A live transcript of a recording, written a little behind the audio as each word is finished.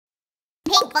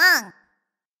Pinkfong.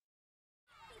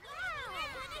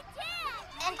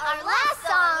 And our last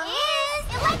song is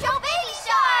Electro Baby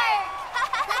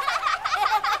Shark!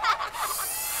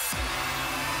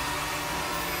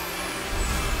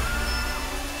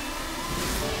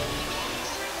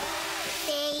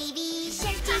 Baby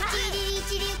shark,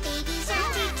 doo-doo-doo-doo-doo, baby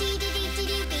shark,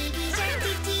 doo-doo-doo-doo-doo, baby shark,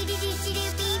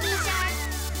 doo-doo-doo-doo-doo, baby shark.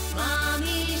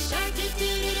 Mommy shark,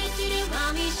 doo-doo-doo-doo-doo,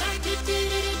 mommy shark,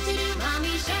 doo-doo-doo-doo-doo,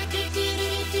 mommy shark,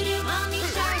 doo-doo-doo-doo-doo, mommy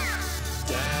shark.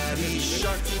 Daddy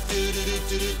shark,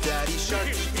 doo-doo-doo-doo-doo, daddy shark,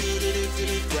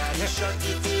 doo-doo-doo-doo-doo, daddy shark,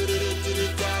 doo-doo-doo-doo-doo,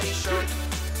 daddy shark.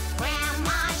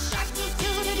 Grandma shark,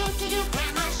 doo-doo-doo-doo-doo,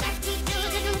 grandma shark,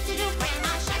 doo-doo-doo-doo-doo,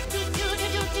 grandma shark,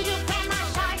 doo-doo-doo-doo-doo, grandma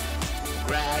shark.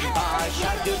 Grandpa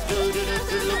shark,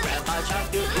 doo-doo-doo-doo-doo, grandpa shark,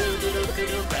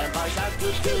 doo-doo-doo-doo-doo, grandpa shark,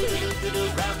 doo-doo-doo-doo-doo,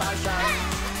 grandpa shark.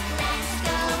 Let's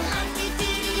go hunt,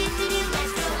 doo-doo-doo-doo-doo,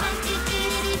 let's go hunt,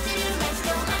 doo-doo-doo-doo-doo, let's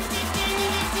go hunt,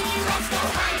 doo-doo-doo-doo-doo, let's go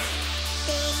hunt.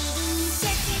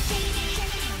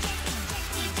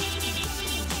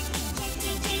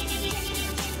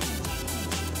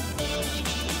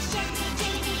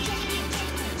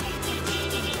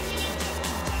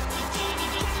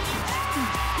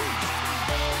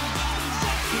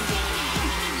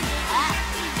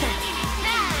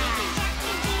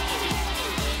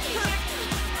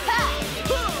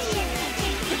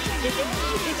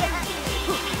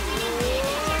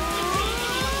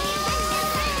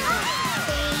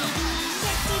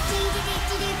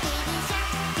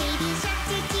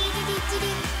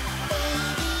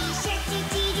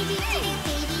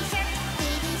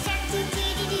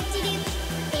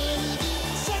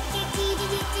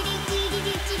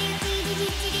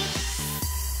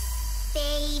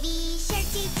 Baby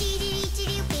shark,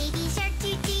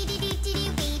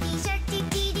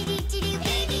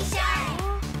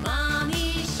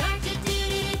 Mommy shark,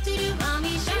 doo-doo-doo-doo-doo,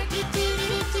 mommy shark,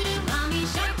 doo-doo-doo-doo-doo, mommy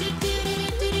shark,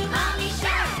 doo-doo-doo-doo-doo, mommy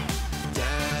shark.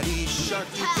 Daddy shark,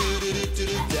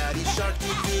 doo-doo-doo-doo-doo, daddy shark,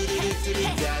 doo-doo-doo-doo-doo,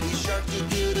 daddy shark,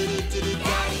 doo-doo-doo-doo-doo,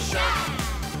 daddy shark.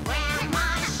 Grandma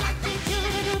shark,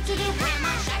 doo-doo-doo-doo-doo,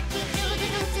 grandma shark,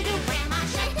 doo-doo-doo-doo-doo, grandma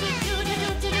shark,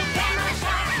 doo-doo-doo-doo-doo, grandma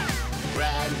shark.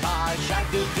 Grandpa shark,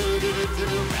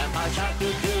 doo-doo-doo-doo-doo, grandpa shark,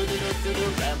 doo-doo-doo-doo-doo,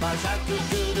 grandpa shark,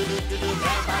 doo-doo-doo-doo-doo,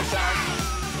 grandpa shark.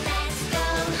 Let's go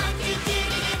hunt,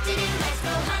 doo-doo-doo-doo-doo, let's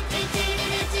go hunt,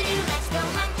 doo-doo-doo-doo-doo, let's go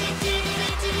hunt,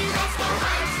 doo-doo-doo-doo-doo, let's go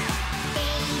hunt.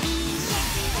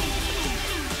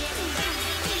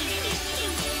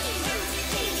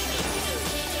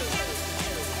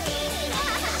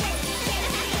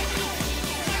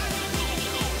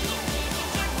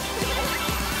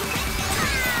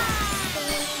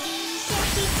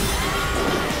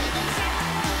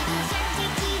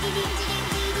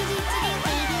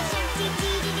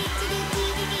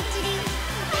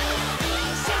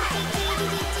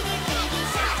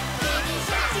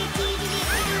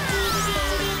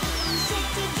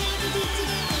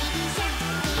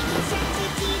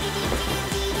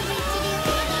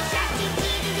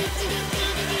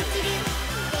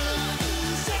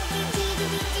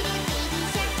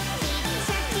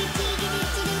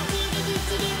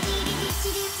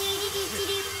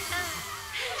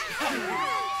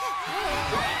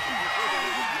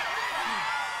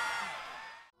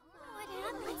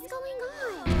 what's going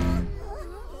on?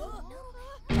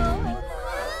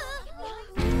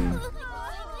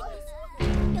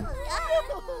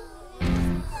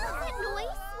 That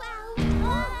noise?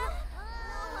 Wow.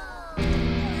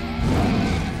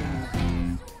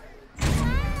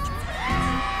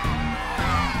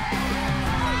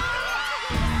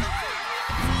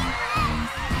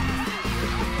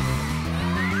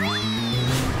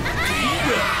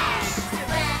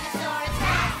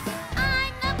 Tyrannosaurus-Rex,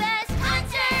 I'm the best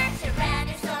hunter.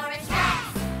 Tyrannosaurus-Rex,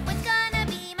 what's gonna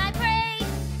be my prey?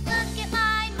 Look at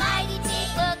my mighty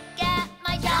teeth, look at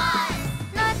my jaws.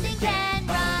 Nothing can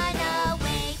run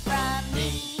away from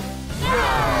me.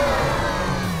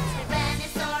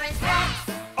 Tyrannosaurus-Rex,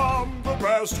 I'm the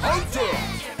best hunter.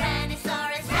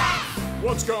 Tyrannosaurus-Rex,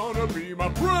 What's gonna be my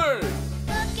prey?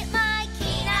 look at my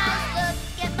keen eyes,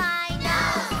 look at my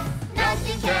nose.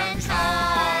 Nothing can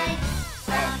hide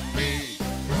from me.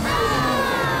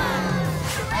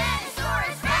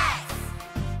 Tyrannosaurus-Rex,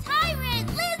 tyrant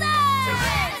lizard.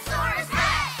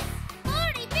 Tyrannosaurus-Rex,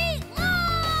 40 feet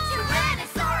long.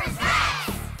 Tyrannosaurus-Rex,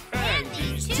 And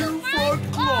these two front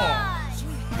claws.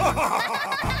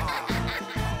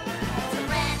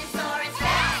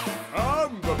 Tyrannosaurus-Rex,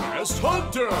 I'm the best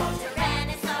hunter.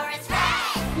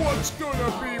 Tyrannosaurus-Rex, What's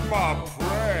gonna be my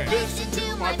prey? listen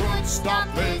to my foot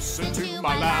stomp, Listen to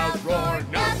my loud roar.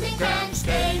 Nothing can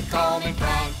stay calm in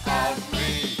front of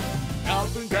me.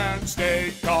 Nothing can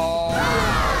stay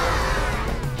calm.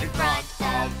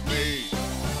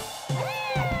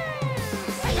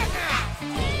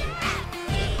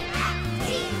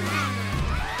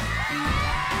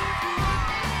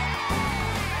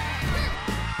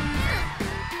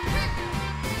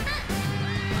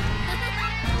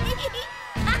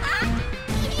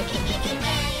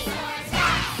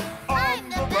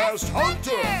 best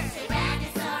hunter.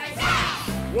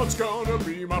 Tyrannosaurus-Rex. What's gonna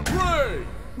be my prey?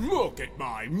 Look at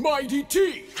my mighty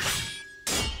teeth.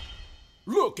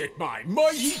 Look at my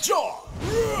mighty jaw.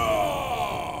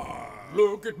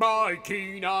 Look at my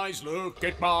keen eyes. Look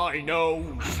at my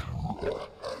nose.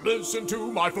 Listen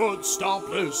to my foot stomp.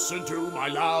 Listen to my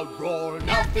loud roar.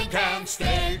 Nothing can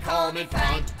stay calm in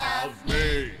front of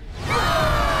me.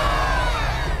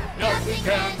 Nothing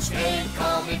can stay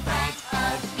calm in front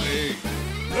of me.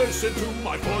 Listen to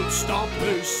my foot stomp,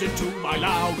 listen to my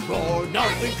loud roar.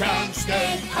 Nothing can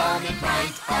stay calm in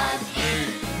front of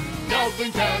me.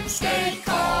 Nothing can stay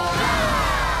calm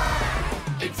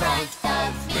in front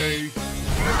of me.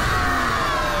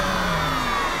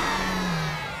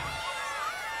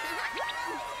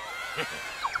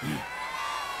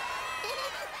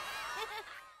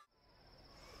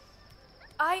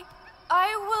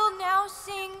 I will now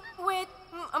sing with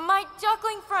my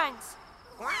duckling friends.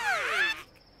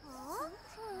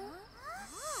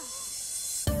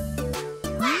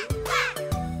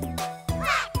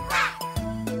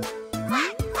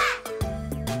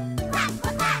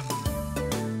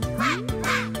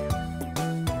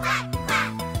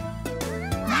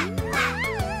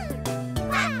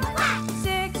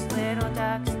 Six little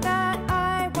ducks that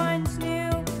I once knew,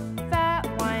 fat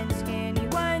ones, skinny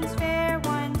ones, fair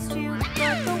ones too.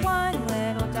 But the one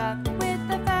little duck with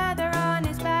the feather on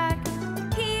his back,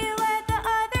 he led the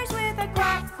others with a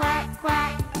quack, quack,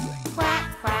 quack, quack,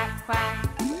 quack, quack,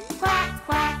 quack,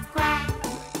 quack, quack.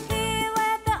 He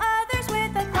led the others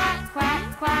with a quack, quack,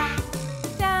 quack.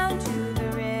 Down to the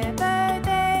river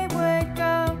they would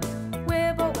go,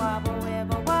 wibble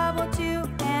wobble to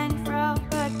and fro.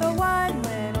 But the one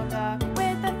little duck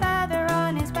with the feather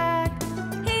on his back,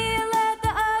 he led the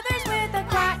others with a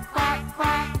quack, quack,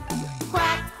 quack,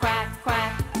 quack, quack,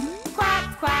 quack,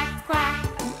 quack, quack, quack.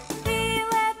 He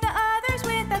led the others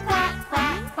with a quack,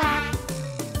 quack, quack.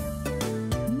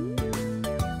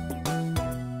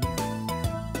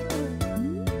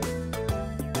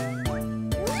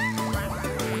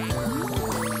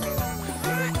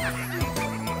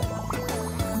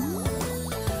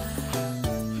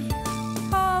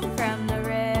 Home from the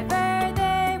river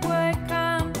they would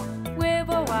come,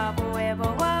 wibble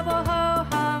wobble, ho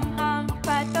hum hum.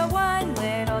 But the one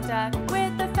little duck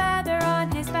with the feather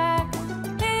on his back,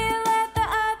 he led the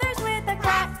others with a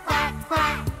quack, quack,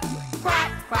 quack,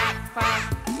 quack, quack, quack,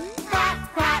 quack,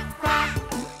 quack, quack.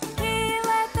 He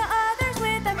led the others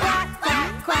with a quack,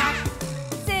 quack, quack.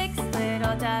 Six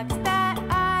little ducks that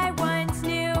I once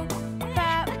knew,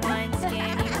 fat ones,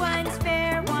 skinny ones,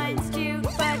 fair ones too.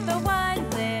 But the one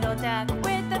little duck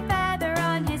with the feather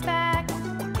on his back,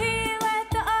 he led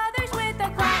the others with a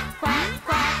quack, quack,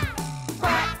 quack,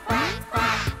 quack, quack,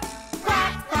 quack,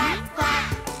 quack, quack, quack.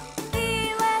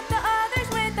 He led the others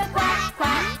with a quack,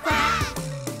 quack, quack.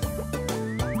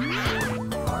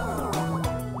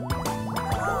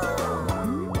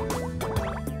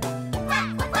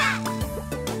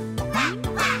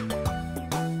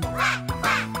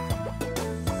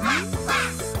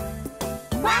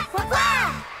 Quack, quack, quack.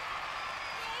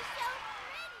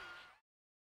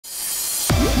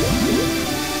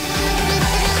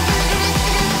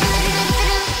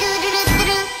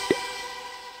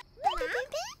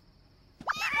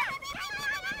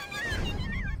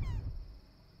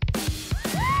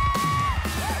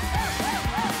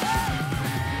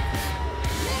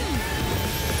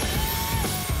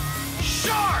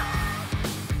 Shark!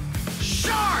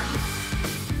 Shark!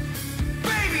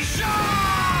 Baby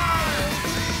shark!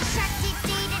 Shark doo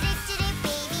doo doo doo doo doo,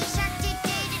 baby shark doo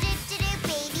doo doo doo doo doo,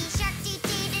 baby shark doo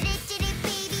doo doo doo doo doo,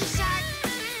 baby shark.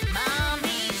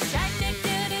 Mommy shark doo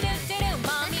doo doo doo doo doo.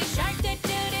 Mommy shark doo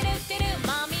doo doo doo doo doo.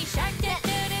 Mommy shark doo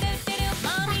doo doo doo doo doo.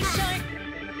 Mommy shark.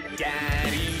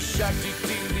 Daddy shark doo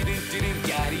doo doo doo doo doo.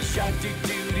 Daddy shark doo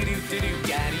doo doo doo doo doo.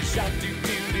 Daddy shark doo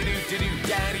doo doo doo doo doo.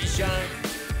 Daddy shark.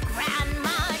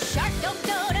 Grandma shark doo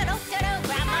doo doo doo doo doo.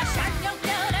 Grandma shark doo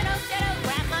doo doo doo doo doo.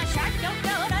 Grandma shark doo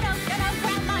doo doo doo doo doo.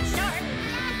 Grandma shark.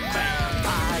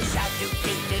 Grandpa shark doo doo doo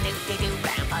doo doo doo.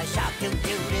 Grandpa shark doo doo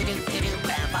doo doo doo doo.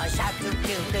 Grandpa shark doo doo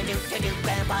doo doo doo doo.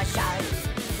 Grandpa shark.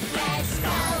 Let's go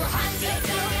hunt doo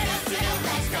doo doo doo doo doo.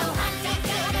 Let's go hunt doo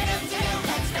doo doo doo doo doo.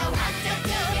 Let's go hunt doo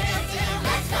doo doo doo doo doo.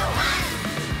 Let's go hunt.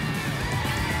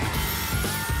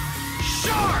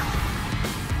 Shark!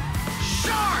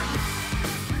 Shark!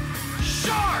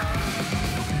 Shark!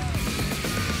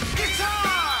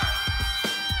 Guitar!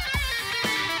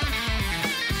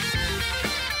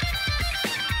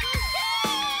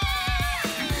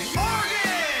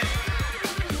 Organ!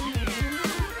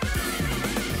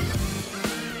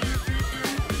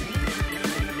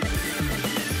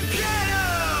 Piano!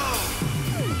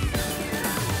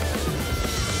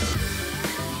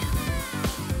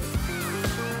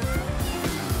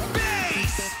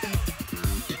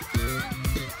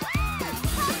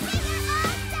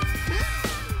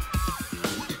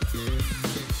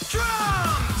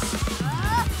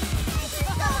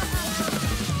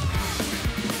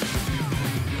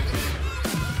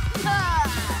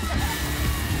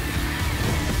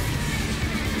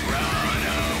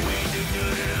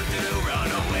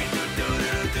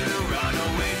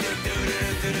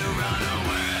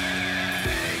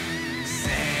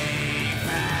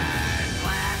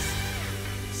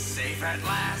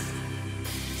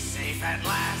 Safe at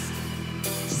last!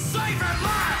 Safe at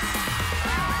last!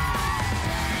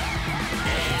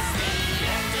 It's the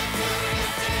end of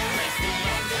doo-doo-doo. It's the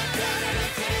end of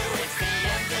doo-doo-doo. It's the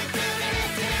end of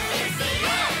doo-doo-doo. It's the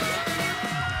end!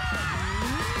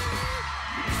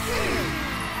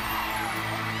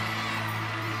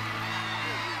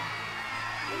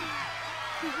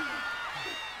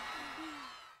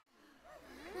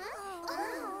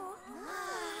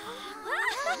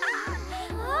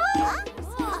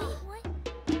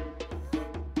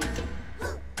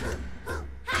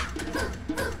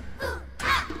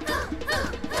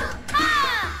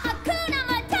 Hakuna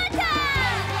Matata!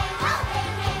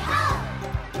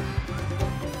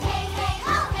 Hey, hey,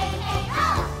 ho! Hey, hey, ho!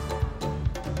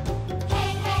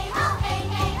 Hey, hey, ho! Hey,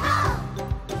 hey, ho!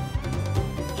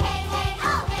 Hey, hey,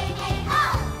 ho! Hey, hey, ho!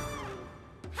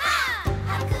 Ha!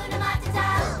 Hakuna Matata!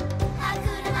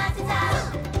 Hakuna Matata!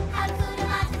 Hakuna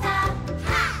Matata!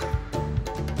 Ha!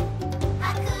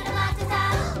 Hakuna Matata!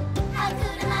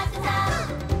 Hakuna Matata!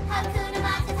 Hakuna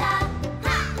Matata!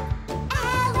 Ha!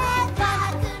 Elephant!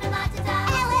 Hakuna Matata!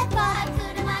 Elephant!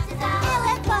 Hakuna Matata!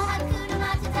 Elephant! Hakuna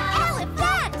Matata!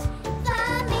 Elephant!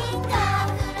 Flamingo!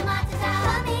 Hakuna Matata!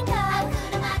 Flamingo!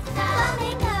 Hakuna Matata!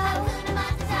 Flamingo! Hakuna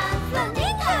Matata!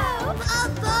 Flamingo!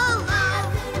 Buffalo!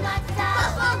 Hakuna Matata!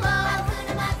 Buffalo!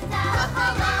 Hakuna Matata!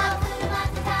 Buffalo! Hakuna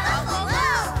Matata! Buffalo!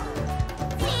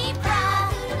 Zebra!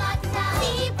 Hakuna Matata!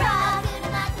 Zebra! Hakuna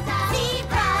Matata!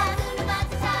 Zebra! Hakuna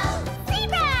Matata!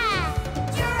 Zebra!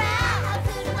 Giraffe!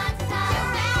 Hakuna Matata!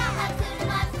 Giraffe! Hakuna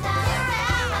Matata! Giraffe!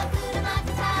 Hakuna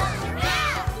Matata! Giraffe!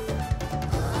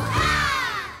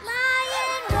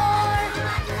 Lion roar!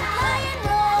 Lion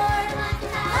roar!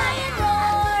 Lion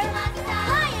roar!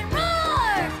 Lion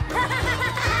roar!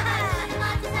 Hakuna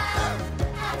Matata!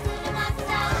 Hakuna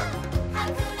Matata!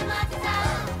 Hakuna Matata!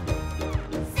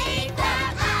 Save that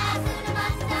last! Hakuna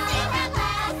Matata! Save that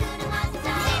last! Hakuna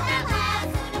Matata! Save that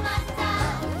last! Hakuna Matata!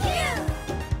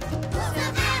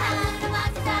 Savannah! Hakuna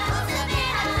Matata!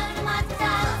 Savannah! Hakuna Matata!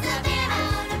 Savannah!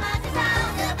 Hakuna Matata!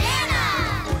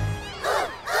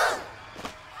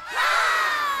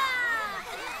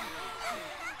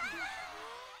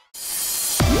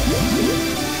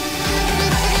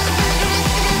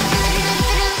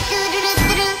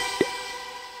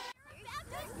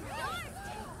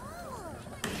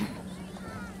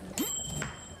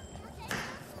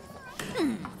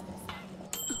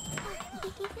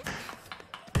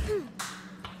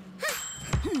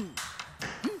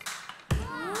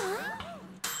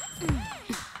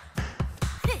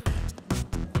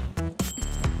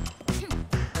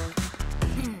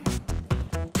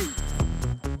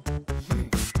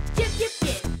 Dip, dip,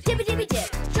 dip, dibi dibi dip,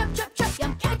 chop, chop, chop,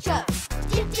 yum ketchup.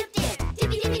 Dip, dip, dip,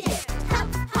 dibi dibi dip, hop,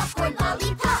 popcorn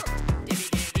lollipop.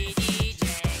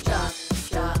 Chop,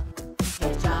 chop,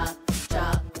 ketchup,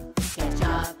 chop,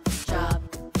 ketchup, chop,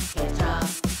 ketchup,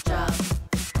 chop.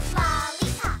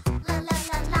 Lollipop, la la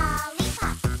la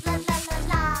lollipop, la la la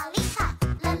lollipop,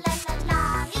 la la la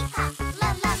lollipop, la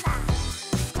la la.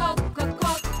 Coke, Coke,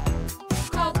 Coke.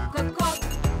 Coke, Coke, Coke.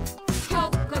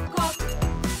 Coke, Coke, Coke.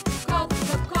 Coke,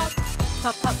 Coke, Coke.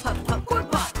 Pop, pop, pop, popcorn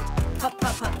pop. Pop,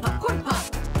 pop, pop, popcorn pop.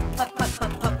 Pop, pop,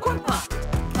 pop, popcorn pop.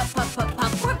 Pop, pop, pop,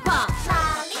 popcorn pop.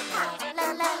 Lollipop, la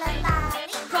la la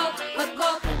lollipop. Coke, Coke,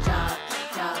 Coke. Chop,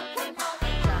 chop,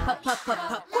 Pop, pop, pop,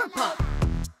 popcorn pop.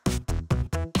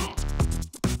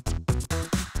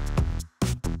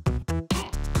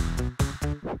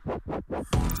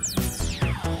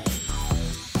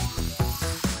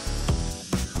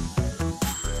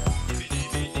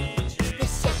 the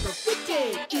shape of the day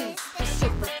is, the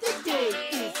shape of the day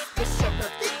is, the shape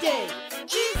of the day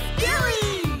is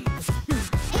Billy.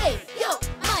 Hey, yo,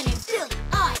 my name's Billy.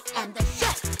 I am the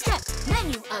chef.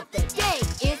 Menu of the day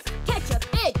is ketchup,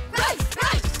 egg, rice,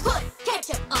 rice. Put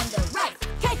ketchup on the rice.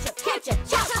 Ketchup, ketchup,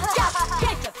 chop, chop.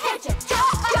 Ketchup, ketchup,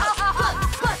 chop, chop.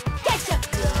 Put ketchup.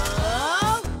 Go.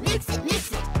 Mix it,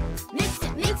 mix it. Mix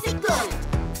it, mix it good.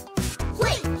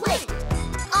 Plate, plate.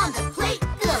 On the plate,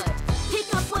 good.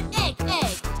 Pick up one egg,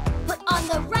 egg. Put on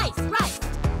the rice, rice.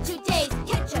 Today's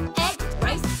ketchup, egg,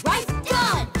 rice, rice,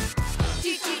 done.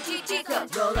 Go.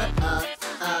 Roll up, up,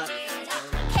 up.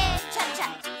 Ketchup,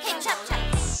 chop, ketchup, chop.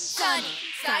 Sunny,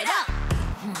 side up.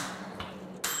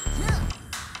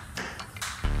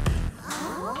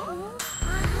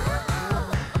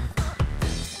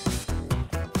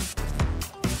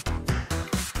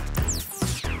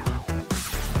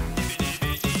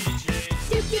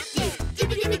 Dip, dip, dip,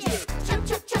 dibi dibi dip, chop,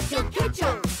 chop, chop, yum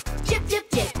ketchup. Dip, dip,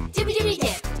 dip, dibi dibi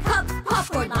dip, pop,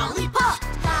 popcorn lollipop.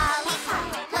 Lollipop,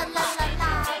 la la la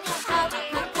lollipop.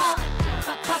 Pop,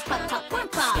 pop, pop, pop, popcorn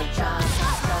pop.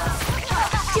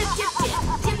 Dip, dip, dip,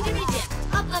 dibi dibi dip,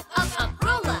 up, up,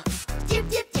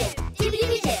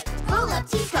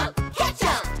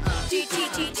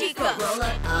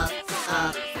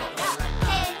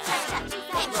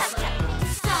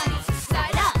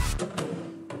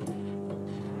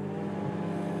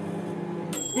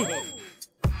 kitchen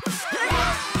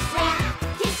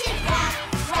rap,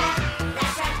 rap,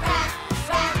 rap, rap, rap,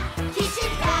 rap,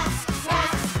 kitchen rap,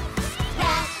 rap,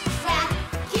 rap, rap,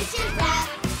 kitchen rap,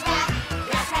 rap,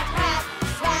 rap, rap, rap,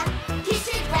 rap,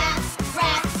 kitchen rap,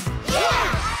 rap, yeah!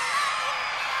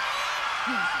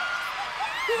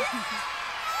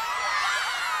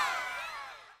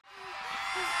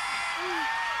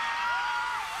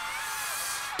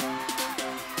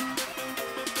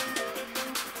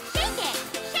 Shake it,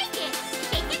 shake it,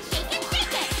 shake it, shake it,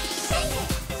 shake it. Shake it,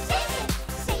 shake it,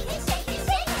 shake it, shake it,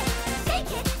 shake it. Shake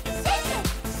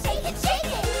it, shake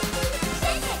it, shake it,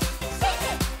 shake it.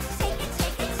 Shake it, shake it, shake it,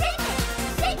 shake it, shake it.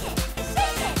 Shake it,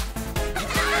 shake it.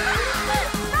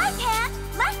 Right hand,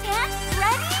 left hand,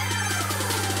 ready?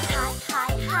 High,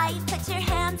 high, high, put your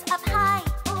hands up high.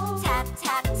 Tap,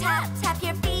 tap, tap, tap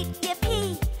your feet,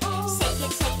 yippee. Shake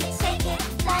it, shake it, shake it,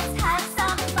 let's have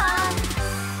some fun.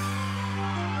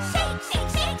 Shake, shake,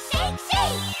 shake, shake,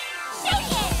 shake.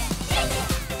 Shake it, shake it,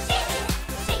 shake it,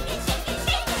 shake it, shake it,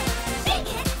 shake it. Shake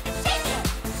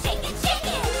it, shake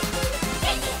it, shake it,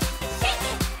 shake it. Shake it, shake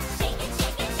it, shake it,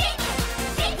 shake it, shake it.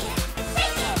 Shake it,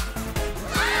 shake it.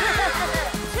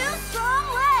 Two strong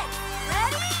legs,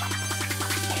 ready?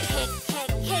 Kick, kick,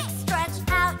 kick, stretch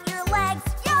out your legs.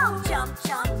 Yo! Jump,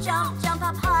 jump, jump, jump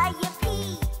up high,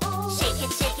 yippee. Shake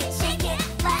it, shake it, shake it,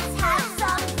 let's have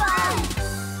some fun.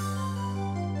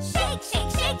 Shake,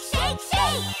 shake, shake, shake,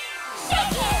 shake.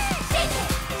 Shake it, shake it,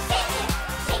 shake it,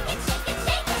 shake it, shake it,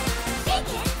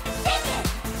 shake it.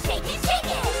 Shake it, shake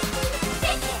it, shake it,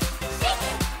 shake it.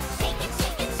 Shake it, shake it, shake it,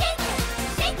 shake it, shake it.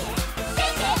 Shake it,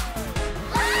 shake it.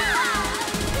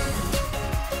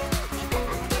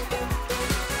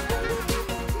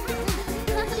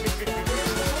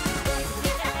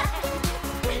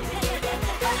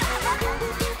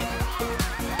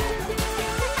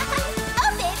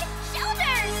 Open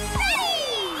shoulders, ready?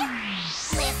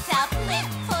 Lift up,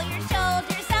 lift, pull your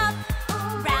shoulders up.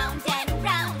 Round and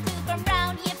round, move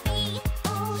around, yippee.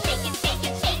 Shake it, shake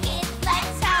it, shake it,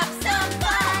 let's have some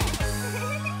fun.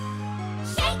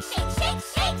 Shake, shake, shake,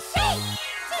 shake, shake,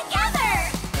 together.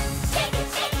 Shake it,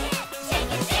 shake it,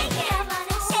 shake it, shake it. Come on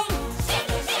and shake, shake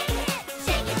it, shake it,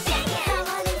 shake it, shake it. Come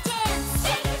on and dance.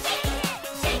 Shake it, shake it,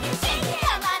 shake it, shake it.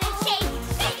 Come on and shake,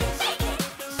 shake it, shake it,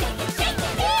 shake it, shake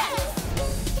it.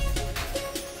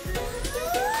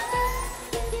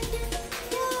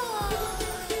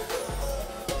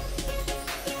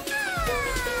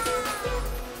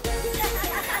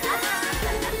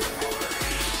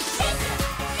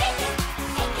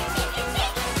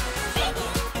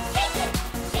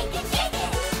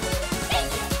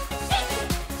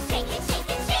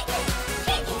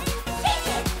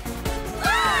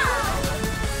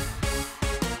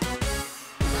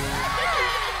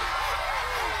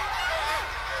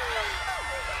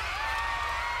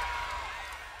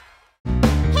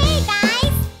 Hey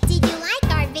guys, did you like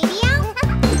our video?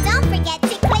 Don't forget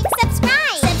to click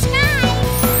subscribe.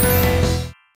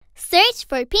 Search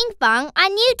for Pinkfong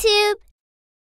on YouTube.